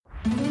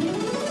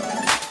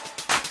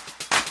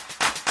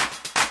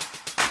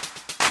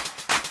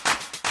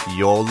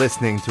You're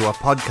listening to a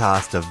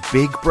podcast of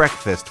Big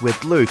Breakfast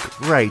with Luke,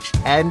 Rach,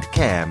 and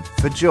Cam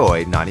for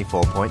Joy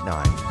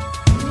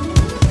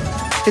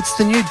 94.9. It's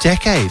the new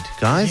decade,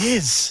 guys. It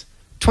is.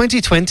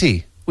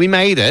 2020. We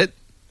made it.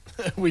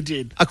 We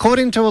did.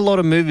 According to a lot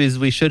of movies,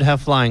 we should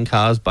have flying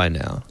cars by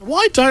now.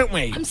 Why don't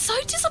we? I'm so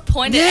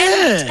disappointed.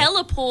 Yeah. And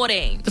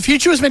teleporting. The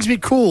future was meant to be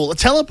cool.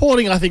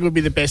 Teleporting, I think, would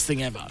be the best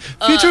thing ever.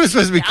 Future was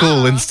supposed to be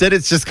cool. yeah. Instead,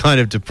 it's just kind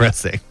of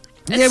depressing.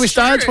 Yeah, we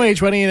started true.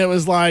 2020 and it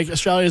was like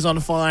Australia's on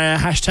fire,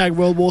 hashtag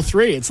World War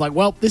III. It's like,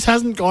 well, this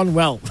hasn't gone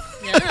well.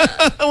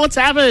 Yeah. What's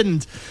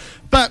happened?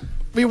 But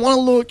we want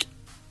to look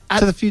at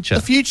To the future.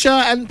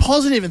 And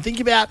positive and think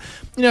about,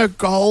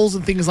 goals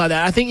and things like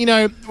that. I think,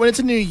 when it's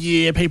a new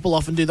year, people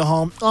often do the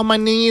whole, my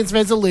New Year's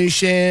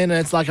resolution. And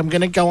it's like, I'm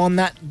going to go on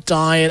that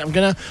diet. I'm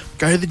going to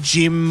go to the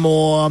gym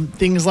more,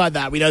 things like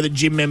that. We know the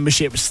gym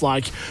memberships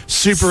like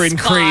super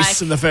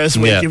increase in the first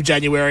week of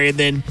January and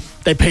then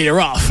they peter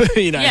off,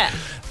 Yeah.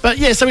 But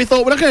yeah, so we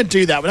thought we're not going to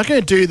do that. We're not going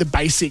to do the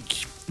basic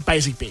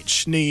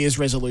bitch, New Year's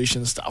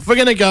resolution stuff. We're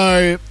going to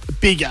go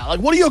bigger.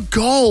 Like, what are your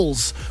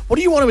goals? What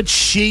do you want to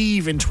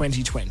achieve in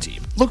 2020?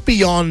 Look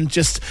beyond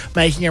just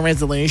making a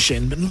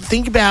resolution, but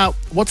think about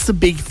what's the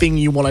big thing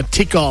you want to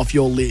tick off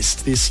your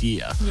list this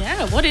year.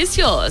 Yeah, what is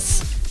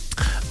yours?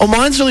 Oh,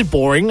 mine's really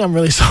boring. I'm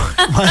really sorry.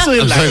 Mine's really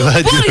I'm so lame.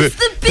 glad What you... is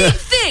the big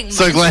thing?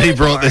 So glad he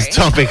brought this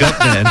topic up,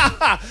 then.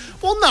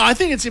 Well, no, I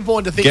think it's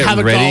important to Get have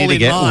a ready goal to in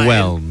get mind.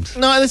 whelmed.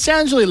 No, that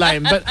sounds really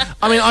lame, but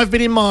I mean, I've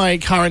been in my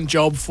current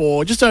job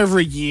for just over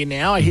a year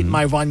now. I hit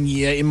my 1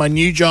 year in my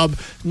new job,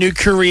 new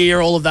career,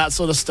 all of that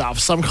sort of stuff.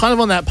 So I'm kind of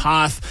on that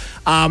path.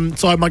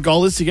 So my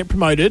goal is to get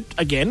promoted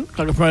again.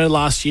 I got promoted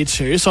last year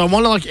too. So I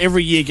want to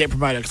every year get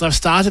promoted because I've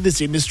started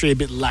this industry a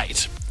bit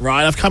late,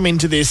 right? I've come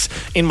into this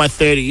in my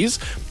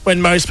 30s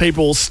when most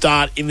people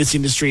start in this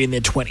industry in their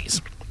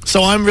 20s.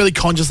 So I'm really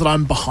conscious that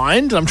I'm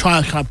behind and I'm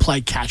trying to kind of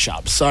play catch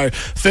up. So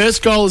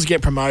first goal is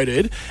get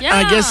promoted. And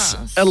I guess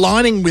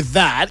aligning with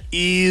that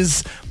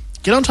is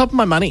get on top of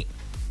my money.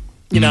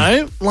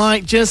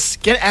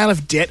 Just get out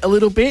of debt a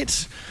little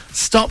bit.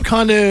 Stop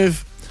kind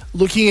of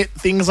looking at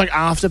things like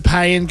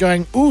Afterpay and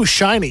going, ooh,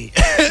 shiny,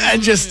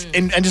 and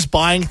just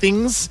buying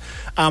things.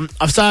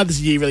 I've started this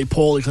year really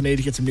poorly because I needed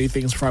to get some new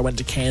things before I went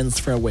to Cairns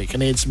for a week. I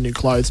needed some new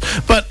clothes.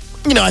 But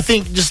I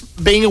think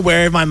just being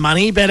aware of my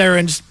money better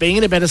and just being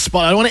in a better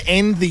spot. I don't want to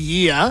end the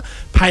year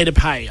pay to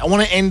pay. I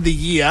want to end the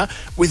year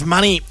with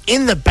money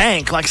in the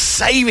bank, like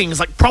savings,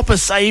 like proper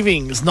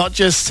savings, not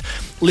just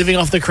living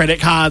off the credit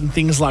card and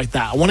things like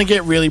that. I want to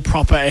get really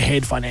proper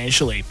ahead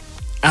financially.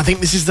 I think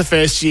this is the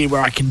first year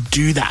where I can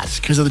do that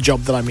because of the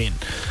job that I'm in.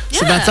 Yeah.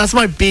 So that's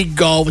my big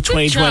goal for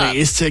 2020 job.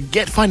 is to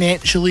get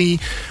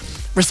financially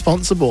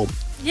responsible.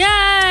 Yay!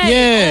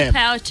 Yeah. All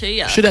power to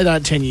you. Should have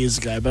done it 10 years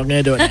ago, but I'm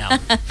going to do it now.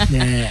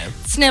 Yeah.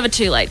 It's never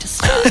too late to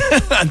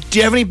start. Do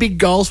you have any big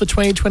goals for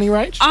 2020,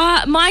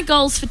 Rach? My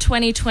goals for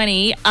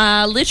 2020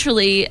 are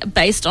literally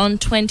based on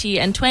 20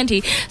 and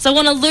 20. So I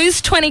want to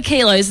lose 20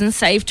 kilos and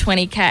save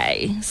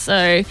 20K.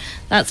 So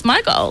that's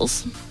my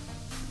goals.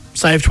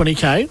 Save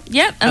 20K?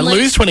 Yep. And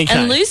lose 20K?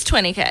 And lose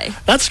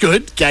 20K. That's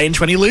good. Gain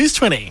 20, lose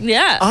 20.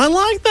 Yeah. I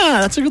like that.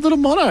 That's a good little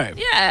motto.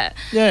 Yeah.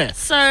 Yeah.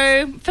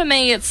 So for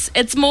me,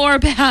 it's more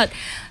about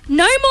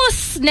no more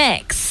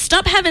snacks.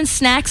 Stop having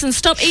snacks and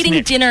stop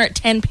eating dinner at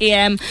 10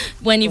 p.m.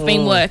 when you've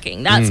been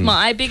working. That's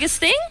my biggest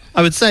thing.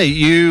 I would say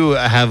you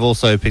have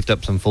also picked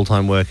up some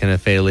full-time work in a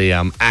fairly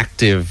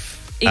active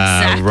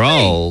Exactly.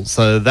 role.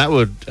 So that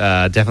would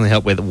definitely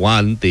help with,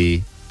 one,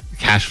 the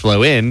cash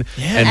flow in,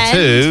 and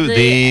two,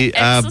 the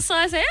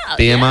exercise out.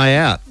 BMI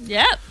out.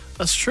 Yep.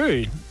 That's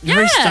true. You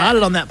already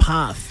started on that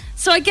path.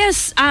 So I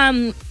guess,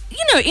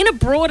 in a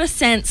broader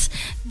sense,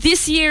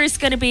 this year is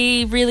going to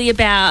be really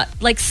about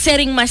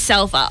setting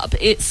myself up.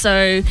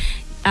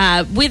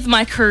 With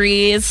my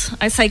careers,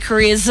 I say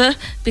careers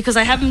because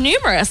I have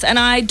numerous and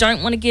I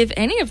don't want to give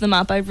any of them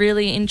up. I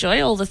really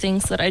enjoy all the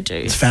things that I do.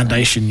 It's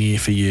foundation year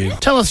for you.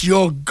 Tell us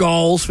your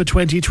goals for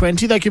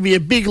 2020. That could be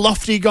a big,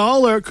 lofty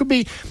goal, or it could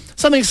be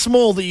something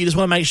small that you just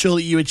want to make sure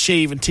that you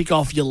achieve and tick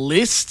off your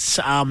lists.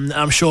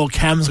 I'm sure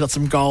Cam's got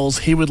some goals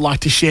he would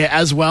like to share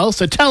as well.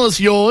 So tell us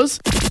yours.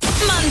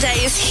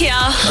 Monday is here.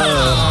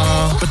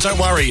 But don't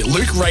worry,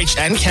 Luke, Rach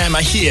and Cam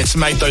are here to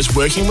make those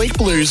working week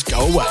blues go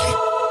away.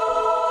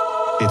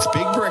 It's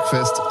Big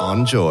Breakfast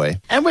on Joy.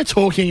 And we're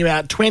talking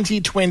about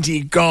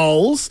 2020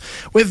 goals,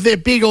 whether they're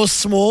big or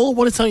small.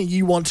 What is something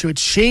you want to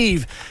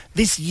achieve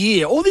this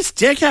year or this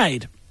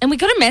decade? And we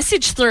got a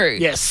message through.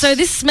 Yes. So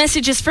this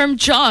message is from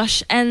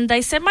Josh, and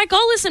they said, my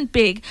goal isn't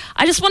big.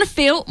 I just want to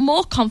feel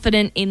more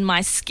confident in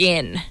my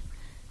skin.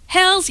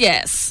 Hells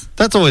yes.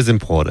 That's always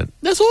important.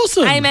 That's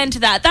awesome. Amen to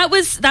that. That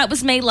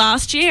was me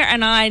last year,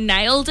 and I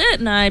nailed it,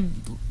 and I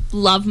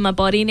love my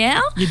body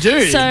now. You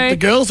do. So The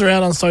girls are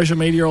out on social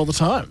media all the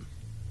time.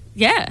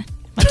 yeah,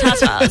 my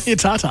tatas. Your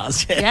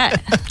tatas, yeah. Yeah.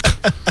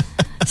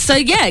 So,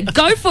 yeah,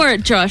 go for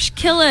it, Josh.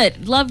 Kill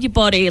it. Love your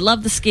body.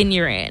 Love the skin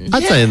you're in.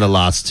 I'd say in the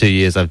last 2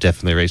 years, I've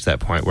definitely reached that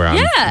point where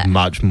I'm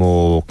much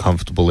more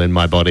comfortable in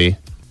my body.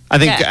 I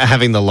think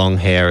having the long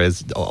hair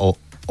is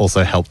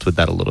also helped with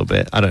that a little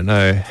bit. I don't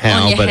know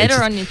how, On your but head it's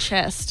or on your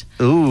chest?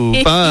 ooh,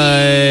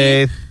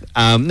 both.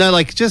 No,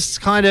 like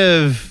just kind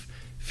of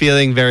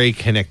feeling very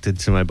connected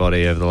to my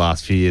body over the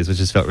last few years, which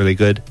has felt really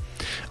good.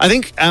 I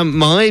think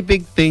my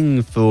big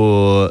thing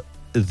for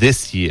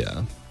this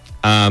year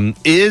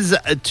is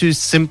to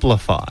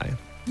simplify.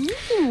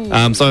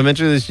 So I'm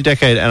entering this new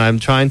decade and I'm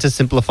trying to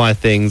simplify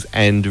things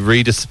and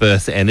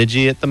redisperse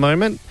energy at the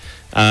moment.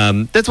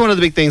 That's one of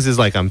the big things is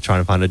like I'm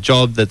trying to find a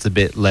job that's a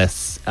bit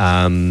less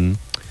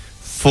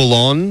full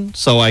on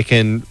so I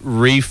can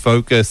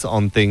refocus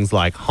on things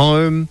like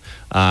home,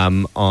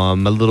 on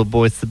my little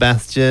boy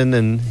Sebastian,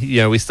 and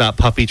we start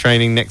puppy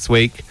training next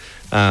week.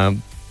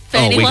 For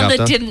anyone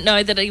that didn't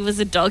know that he was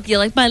a dog, you're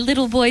like, my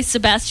little boy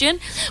Sebastian,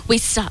 we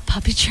start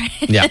puppy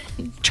training. Yeah.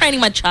 Training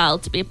my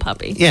child to be a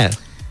puppy. Yeah.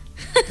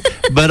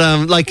 But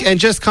and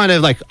just kind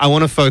of like I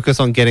want to focus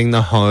on getting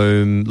the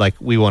home, like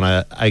we want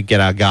to get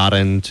our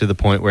garden to the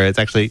point where it's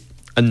actually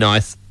a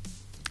nice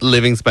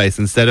living space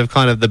instead of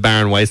kind of the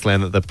barren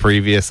wasteland that the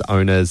previous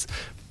owners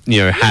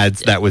had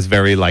that was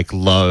very like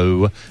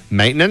low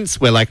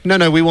maintenance. We're like,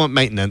 no, we want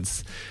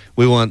maintenance.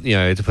 We want,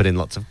 to put in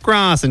lots of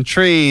grass and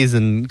trees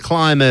and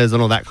climbers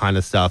and all that kind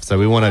of stuff. So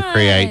we want to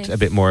create a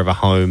bit more of a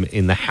home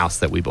in the house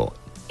that we bought.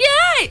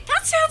 Yay!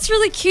 That sounds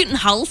really cute and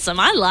wholesome.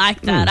 I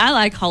like that. I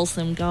like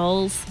wholesome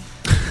goals.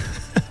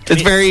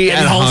 It's very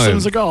at home.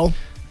 Wholesome's a goal.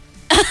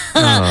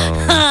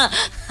 I'm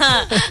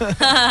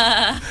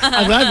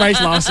glad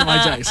Rach laughs at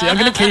my jokes. See, I'm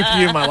going to keep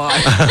you in my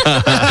life.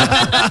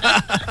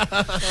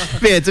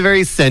 Yeah, it's a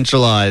very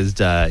centralized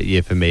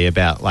year for me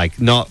about like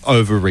not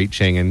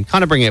overreaching and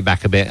kind of bringing it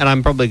back a bit. And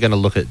I'm probably going to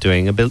look at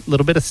doing a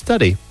little bit of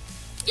study.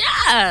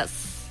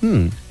 Yes.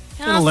 Going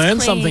to learn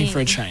something for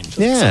a change.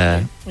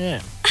 Yeah.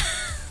 Yeah.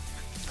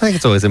 I think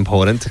it's always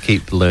important to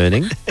keep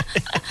learning.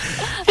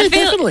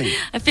 Definitely.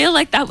 I feel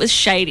like that was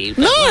shady.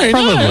 No,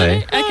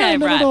 probably. Okay,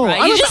 not at all.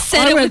 right. I You went just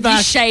said I it went with your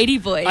back- shady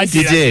voice. I You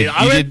did. did.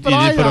 I You went-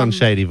 did put on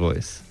shady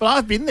voice. But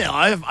I've been there.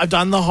 I've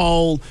done the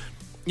whole,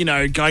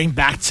 going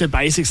back to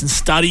basics and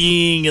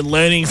studying and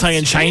learning something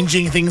and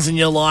changing things in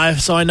your life.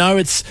 So I know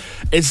it's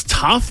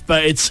tough,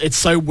 but it's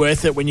so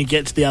worth it when you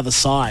get to the other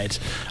side.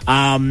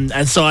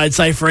 And so I'd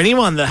say for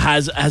anyone that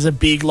has a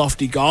big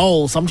lofty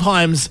goal,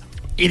 sometimes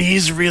it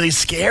is really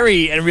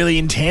scary and really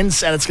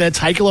intense, and it's going to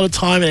take a lot of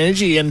time and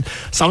energy, and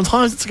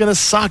sometimes it's going to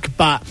suck,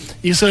 but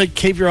you sort of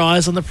keep your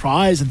eyes on the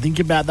prize and think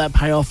about that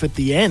payoff at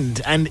the end,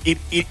 and it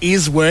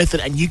is worth it,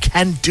 and you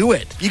can do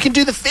it. You can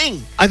do the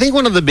thing. I think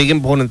one of the big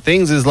important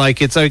things is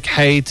like it's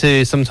okay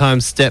to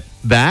sometimes step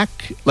back.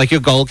 Like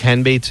your goal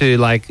can be to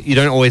like you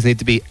don't always need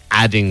to be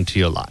adding to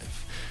your life.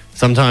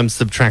 Sometimes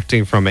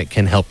subtracting from it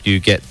can help you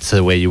get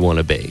to where you want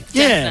to be.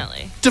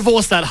 Definitely. Yeah.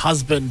 Divorce that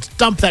husband.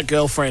 Dump that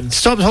girlfriend.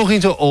 Stop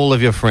talking to all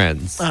of your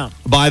friends. Oh.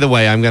 By the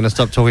way, I'm going to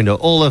stop talking to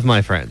all of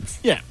my friends.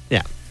 Yeah.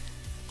 Yeah.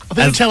 I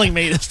think you're telling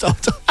me to stop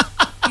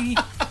talking.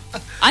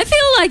 I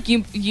feel like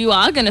you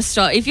are going to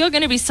start. If you're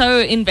going to be so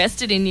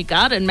invested in your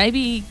garden,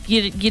 maybe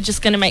you're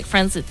just going to make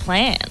friends with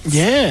plants.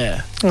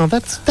 Yeah. Oh,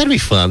 that'd be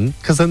fun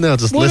because then they'll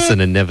just listen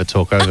and never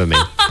talk over me.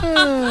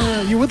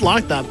 You would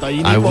like that, though. You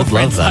need I more would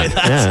love friends that. like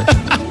that.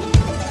 Yeah.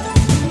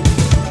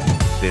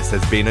 This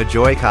has been a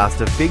Joycast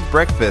of Big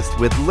Breakfast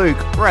with Luke,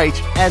 Rach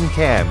and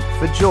Cam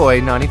for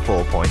Joy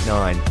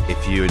 94.9.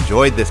 If you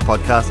enjoyed this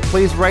podcast,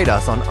 please rate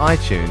us on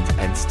iTunes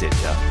and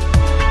Stitcher.